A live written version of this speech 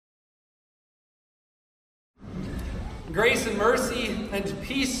Grace and mercy and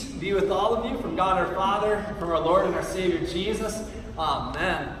peace be with all of you from God our Father, from our Lord and our Savior Jesus.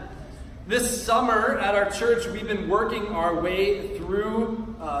 Amen. This summer at our church, we've been working our way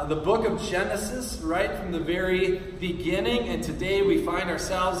through the book of Genesis, right from the very beginning. And today we find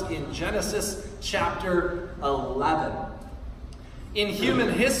ourselves in Genesis chapter 11. In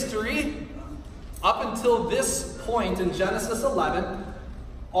human history, up until this point in Genesis 11,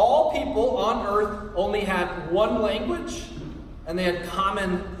 all people on earth only had one language, and they had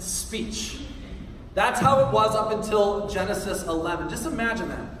common speech. That's how it was up until Genesis 11. Just imagine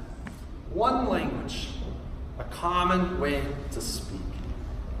that. One language, a common way to speak.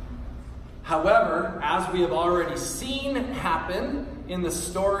 However, as we have already seen happen in the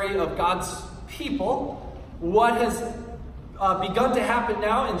story of God's people, what has begun to happen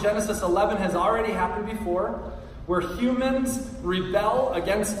now in Genesis 11 has already happened before, where humans rebel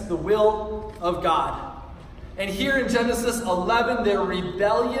against the will of God. And here in Genesis 11, their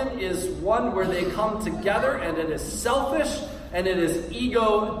rebellion is one where they come together, and it is selfish, and it is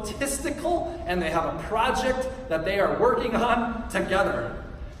egotistical, and they have a project that they are working on together.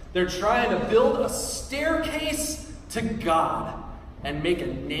 They're trying to build a staircase to God and make a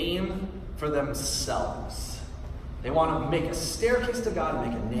name for themselves. They want to make a staircase to God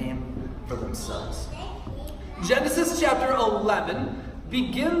and make a name for themselves. Genesis chapter 11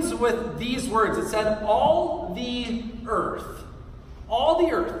 begins with these words. It said, all the earth. All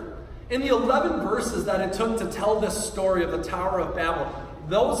the earth. In the 11 verses that it took to tell this story of the Tower of Babel,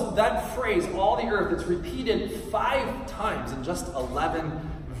 that phrase, all the earth, it's repeated 5 times in just 11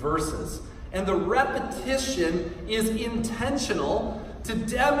 verses. And the repetition is intentional to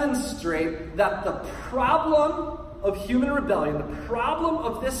demonstrate that the problem of human rebellion, the problem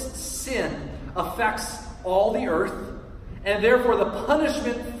of this sin, affects all the earth, and therefore the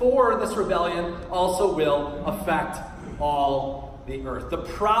punishment for this rebellion also will affect all the earth. The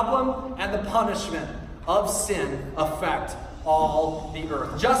problem and the punishment of sin affect all the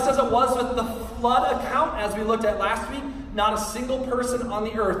earth. Just as it was with the flood account, as we looked at last week, not a single person on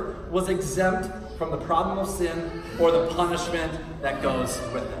the earth was exempt from the problem of sin or the punishment that goes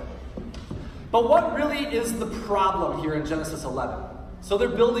with it. But what really is the problem here in Genesis 11? So they're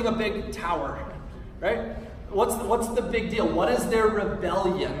building a big tower, right? What's the big deal? What is their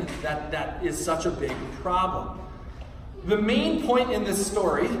rebellion that is such a big problem? The main point in this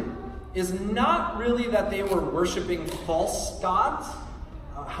story is not really that they were worshiping false gods.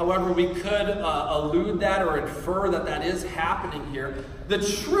 However, we could allude that or infer that is happening here. The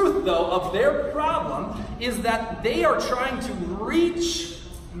truth, though, of their problem is that they are trying to reach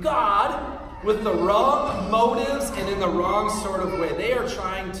God with the wrong motives and in the wrong sort of way. They are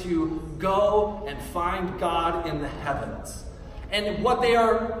trying to go and find God in the heavens. And what they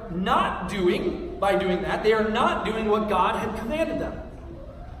are not doing by doing that, they are not doing what God had commanded them.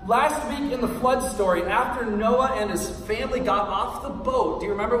 Last week in the flood story, after Noah and his family got off the boat, do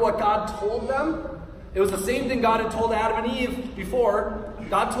you remember what God told them? It was the same thing God had told Adam and Eve before.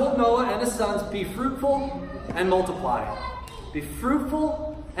 God told Noah and his sons, be fruitful and multiply. Be fruitful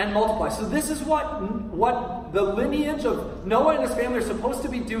and multiply. So this is what the lineage of Noah and his family are supposed to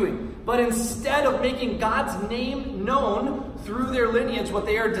be doing. But instead of making God's name known through their lineage, what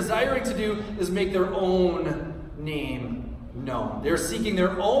they are desiring to do is make their own name known. They're seeking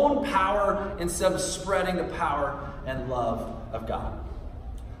their own power instead of spreading the power and love of God.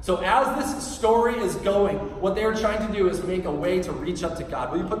 So as this story is going, what they're trying to do is make a way to reach up to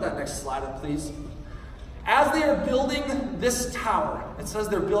God. Will you put that next slide up, please? As they are building this tower, it says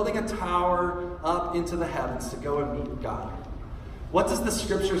they're building a tower up into the heavens to go and meet God. What does the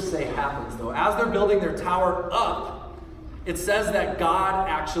scripture say happens, though? As they're building their tower up, it says that God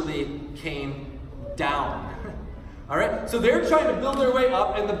actually came down. All right? So they're trying to build their way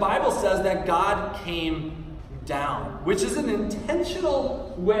up, and the Bible says that God came down, which is an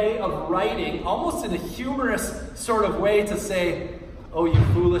intentional way of writing, almost in a humorous sort of way to say, oh, you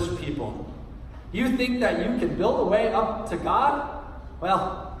foolish people. You think that you can build a way up to God?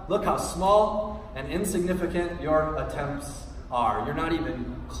 Well, look how small and insignificant your attempts are. You're not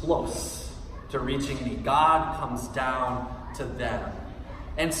even close to reaching me. God comes down to them.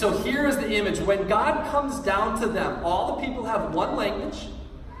 And so here is the image. When God comes down to them, all the people have one language.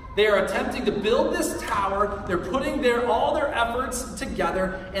 They are attempting to build this tower. They're putting all their efforts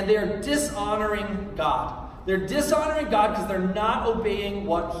together, and they are dishonoring God. They're dishonoring God because they're not obeying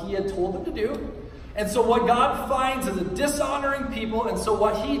what He had told them to do. And so what God finds is a dishonoring people, and so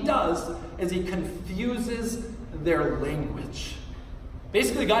what He does is He confuses their language.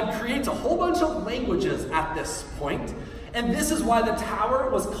 Basically, God creates a whole bunch of languages at this point, and this is why the tower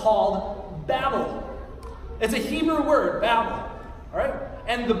was called Babel. It's a Hebrew word, Babel. All right?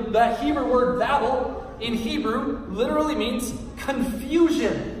 And the Hebrew word Babel in Hebrew literally means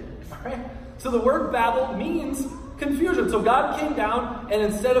confusion. All right? So the word Babel means confusion. So God came down, and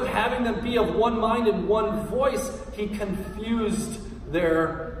instead of having them be of one mind and one voice, he confused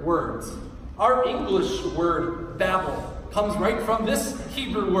their words. Our English word Babel comes right from this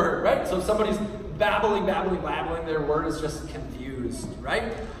Hebrew word, right? So if somebody's babbling, their word is just confused,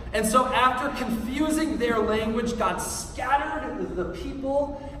 right? And so after confusing their language, God scattered the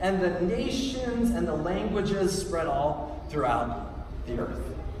people, and the nations and the languages spread all throughout the earth,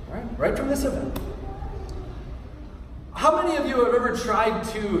 right from this event. How many of you have ever tried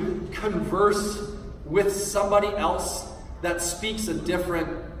to converse with somebody else that speaks a different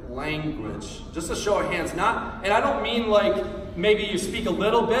language? Just a show of hands. And I don't mean like maybe you speak a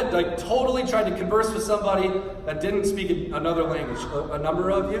little bit, like totally tried to converse with somebody that didn't speak another language. A number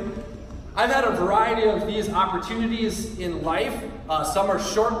of you. I've had a variety of these opportunities in life. Some are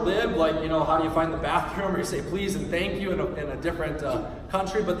short-lived, like, how do you find the bathroom, or you say please and thank you in a different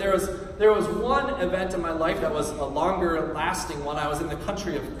country. But there was one event in my life that was a longer-lasting one. I was in the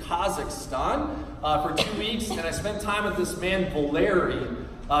country of Kazakhstan for 2 weeks, and I spent time with this man, Valery.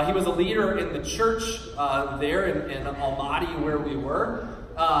 He was a leader in the church there in Almaty, where we were,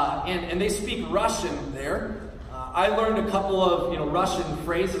 and they speak Russian there. I learned a couple of Russian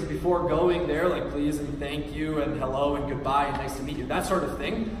phrases before going there, like please and thank you and hello and goodbye and nice to meet you, that sort of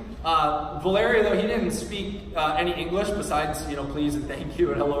thing. Valery, though, he didn't speak any English besides please and thank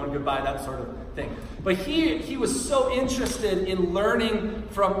you and hello and goodbye, that sort of thing. But he was so interested in learning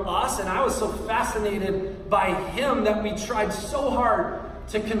from us, and I was so fascinated by him that we tried so hard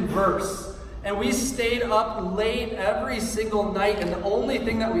to converse. And we stayed up late every single night, and the only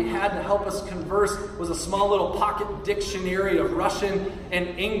thing that we had to help us converse was a small little pocket dictionary of Russian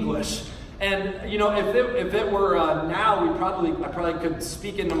and English. And if it were now, I probably could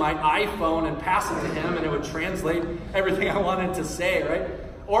speak into my iPhone and pass it to him, and it would translate everything I wanted to say, right?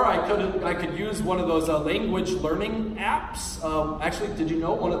 Or I could use one of those language learning apps. Actually, did you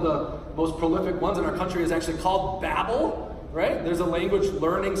know one of the most prolific ones in our country is actually called Babbel? Right? There's a language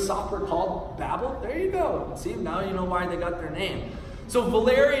learning software called Babbel. There you go. See, now you know why they got their name. So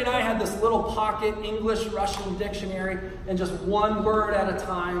Valery and I had this little pocket English-Russian dictionary, and just one word at a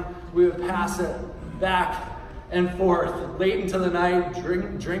time, we would pass it back and forth, late into the night,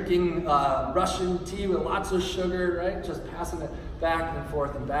 drinking Russian tea with lots of sugar, right? Just passing it back and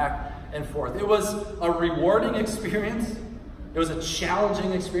forth and back and forth. It was a rewarding experience. It was a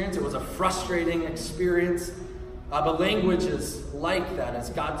challenging experience. It was a frustrating experience. But language is like that as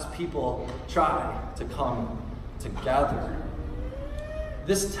God's people try to come together.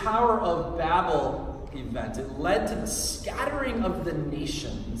 This Tower of Babel event, it led to the scattering of the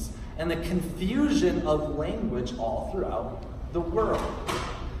nations and the confusion of language all throughout the world.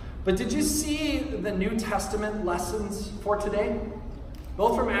 But did you see the New Testament lessons for today?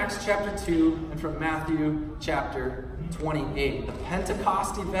 Both from Acts chapter 2 and from Matthew chapter 28. The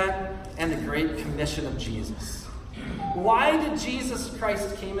Pentecost event and the Great Commission of Jesus. Why did Jesus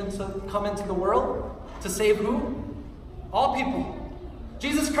Christ come into the world? To save who? All people.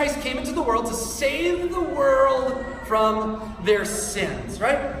 Jesus Christ came into the world to save the world from their sins,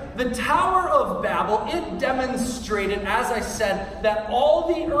 right? The Tower of Babel, it demonstrated, as I said, that all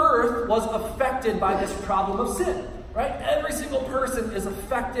the earth was affected by this problem of sin, right? Every single person is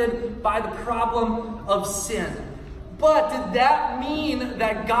affected by the problem of sin. But did that mean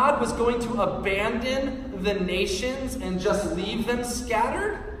that God was going to abandon the nations and just leave them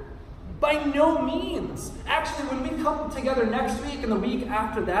scattered? By no means. Actually, when we come together next week and the week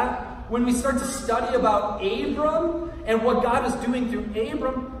after that, when we start to study about Abram and what God is doing through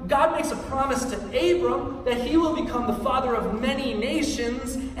Abram, God makes a promise to Abram that he will become the father of many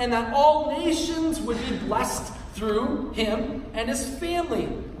nations and that all nations would be blessed through him and his family.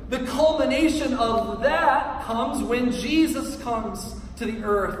 The culmination of that comes when Jesus comes to the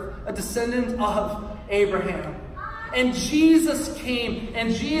earth, a descendant of Abraham. And Jesus came,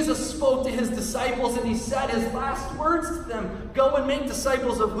 and Jesus spoke to his disciples, and he said his last words to them, go and make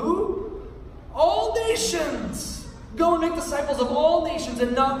disciples of who? All nations. Go and make disciples of all nations.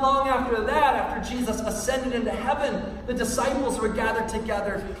 And not long after that, after Jesus ascended into heaven, the disciples were gathered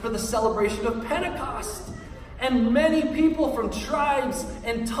together for the celebration of Pentecost. And many people from tribes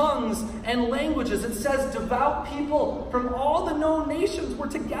and tongues and languages, it says devout people from all the known nations were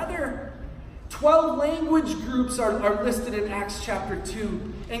together. 12 language groups are listed in Acts chapter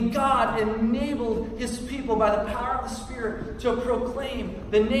 2. And God enabled his people by the power of the Spirit to proclaim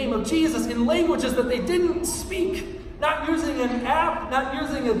the name of Jesus in languages that they didn't speak. Not using an app, not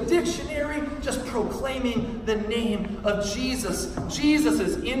using a dictionary, just proclaiming the name of Jesus. Jesus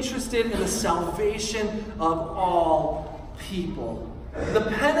is interested in the salvation of all people. The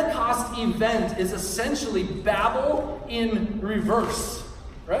Pentecost event is essentially Babel in reverse,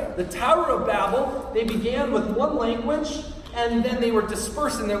 right? The Tower of Babel, they began with one language, and then they were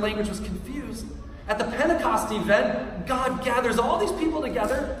dispersed and their language was confused. At the Pentecost event, God gathers all these people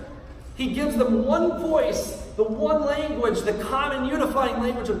together. He gives them one voice, the one language, the common unifying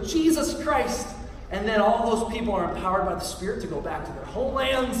language of Jesus Christ. And then all those people are empowered by the Spirit to go back to their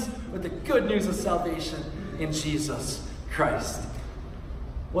homelands with the good news of salvation in Jesus Christ.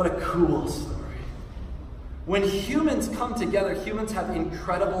 What a cool story. When humans come together, humans have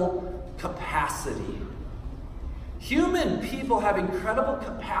incredible capacity. Human people have incredible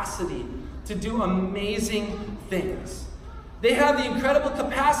capacity to do amazing things. They have the incredible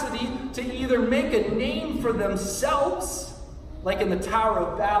capacity to either make a name for themselves, like in the Tower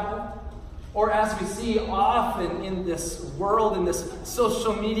of Babel, or as we see often in this world, in this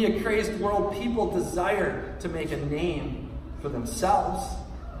social media crazed world, people desire to make a name for themselves.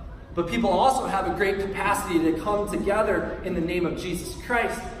 But people also have a great capacity to come together in the name of Jesus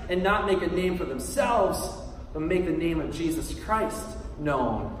Christ and not make a name for themselves, but make the name of Jesus Christ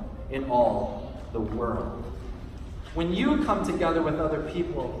known in all the world. When you come together with other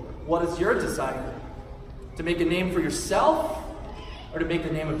people, what is your desire? To make a name for yourself or to make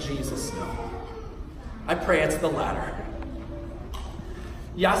the name of Jesus known? I pray it's the latter.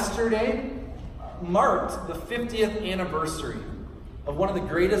 Yesterday marked the 50th anniversary of one of the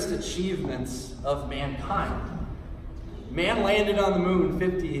greatest achievements of mankind. Man landed on the moon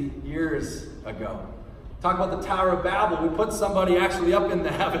 50 years ago. Talk about the Tower of Babel. We put somebody actually up in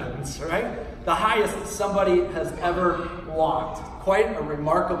the heavens, right? The highest somebody has ever walked. Quite a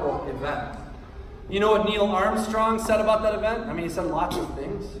remarkable event. You know what Neil Armstrong said about that event? I mean, he said lots of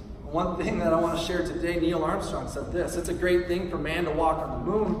things. One thing that I want to share today, Neil Armstrong said this: it's a great thing for man to walk on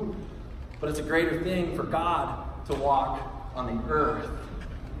the moon, but it's a greater thing for God to walk on the earth.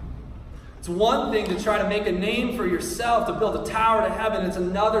 It's one thing to try to make a name for yourself, to build a tower to heaven. It's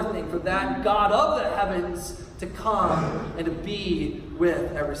another thing for that God of the heavens to come and to be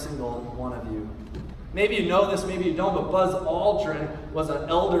with every single one of you. Maybe you know this, maybe you don't, but Buzz Aldrin was an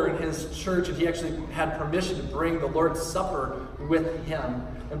elder in his church, and he actually had permission to bring the Lord's Supper with him.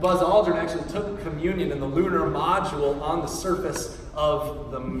 And Buzz Aldrin actually took communion in the lunar module on the surface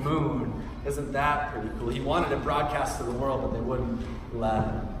of the moon. Isn't that pretty cool? He wanted it broadcast to the world, but they wouldn't let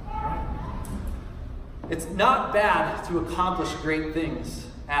him. It's not bad to accomplish great things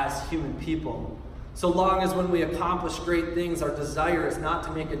as human people, so long as when we accomplish great things, our desire is not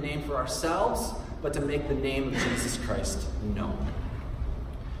to make a name for ourselves, but to make the name of Jesus Christ known.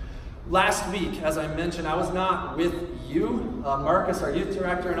 Last week, as I mentioned, I was not with you. Marcus, our youth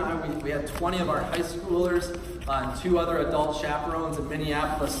director, and I, we had 20 of our high schoolers and 2 other adult chaperones in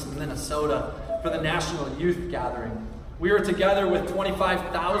Minneapolis, Minnesota, for the National Youth Gathering. We were together with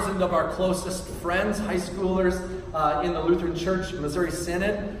 25,000 of our closest friends, high schoolers, in the Lutheran Church Missouri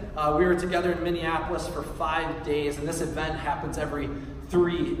Synod. We were together in Minneapolis for 5 days, and this event happens every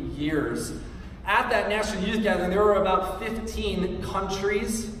 3 years. At that National Youth Gathering, there were about 15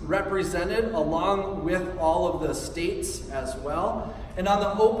 countries represented, along with all of the states as well. And on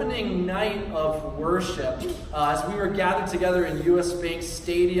the opening night of worship, as we were gathered together in US Bank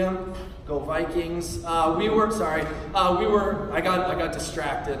Stadium, go Vikings, I got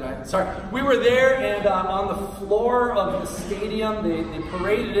distracted. We were there, and on the floor of the stadium, they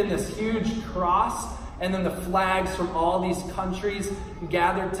paraded in this huge cross, and then the flags from all these countries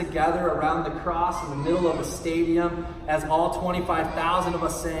gathered together around the cross in the middle of the stadium as all 25,000 of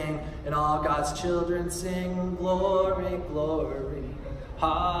us sang, and all God's children sing, glory, glory,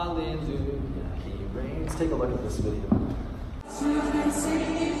 hallelujah, he reigns. Take a look at this video. Children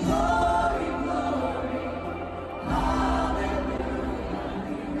singing, glory, glory, hallelujah,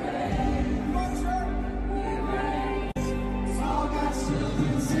 he reigns. He reigns. All God's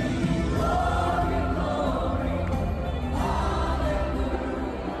children singing, glory, glory, hallelujah,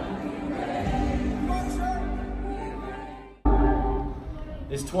 he reigns.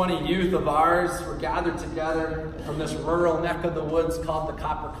 These 20 youth of ours were gathered together from this rural neck of the woods called the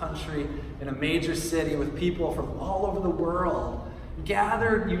Copper Country in a major city with people from all over the world,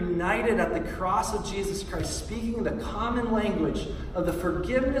 gathered, united at the cross of Jesus Christ, speaking the common language of the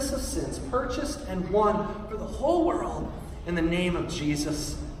forgiveness of sins, purchased and won for the whole world in the name of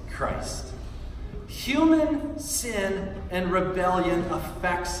Jesus Christ. Human sin and rebellion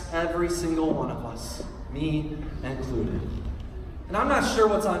affects every single one of us, me included. And I'm not sure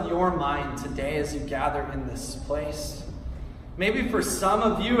what's on your mind today as you gather in this place. Maybe for some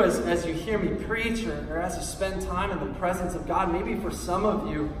of you, as you hear me preach or as you spend time in the presence of God, maybe for some of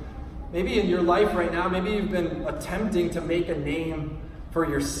you, maybe in your life right now, maybe you've been attempting to make a name for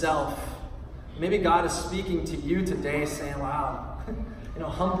yourself. Maybe God is speaking to you today saying, wow,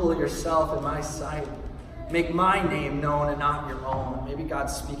 humble yourself in my sight. Make my name known and not your own. Maybe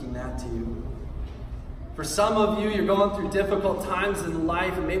God's speaking that to you. For some of you, you're going through difficult times in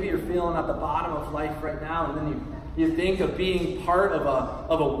life, and maybe you're feeling at the bottom of life right now, and then you think of being part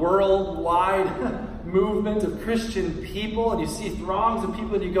of a worldwide movement of Christian people, and you see throngs of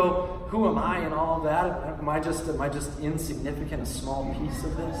people, and you go, who am I in all of that? Am I just insignificant, a small piece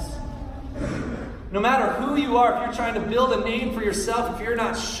of this? No matter who you are, if you're trying to build a name for yourself, if you're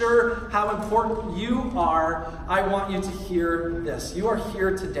not sure how important you are, I want you to hear this. You are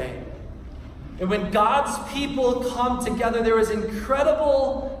here today. And when God's people come together, there is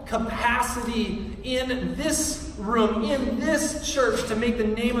incredible capacity in this room, in this church, to make the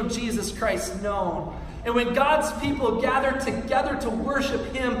name of Jesus Christ known. And when God's people gather together to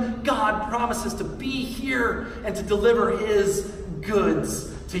worship Him, God promises to be here and to deliver His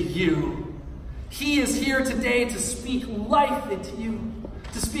goods to you. He is here today to speak life into you,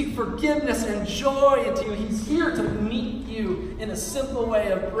 to speak forgiveness and joy into you. He's here to meet you in a simple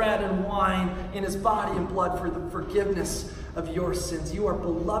way of bread and wine in His body and blood for the forgiveness of your sins. You are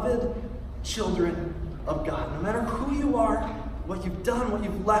beloved children of God. No matter who you are, what you've done, what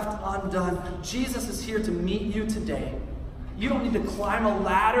you've left undone, Jesus is here to meet you today. You don't need to climb a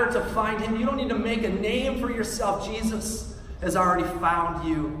ladder to find Him. You don't need to make a name for yourself. Jesus has already found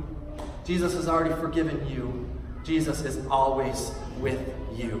you. Jesus has already forgiven you. Jesus is always with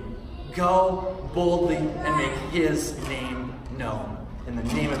you. Go boldly and make His name known. In the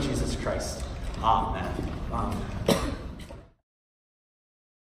name of Jesus Christ. Amen. Amen.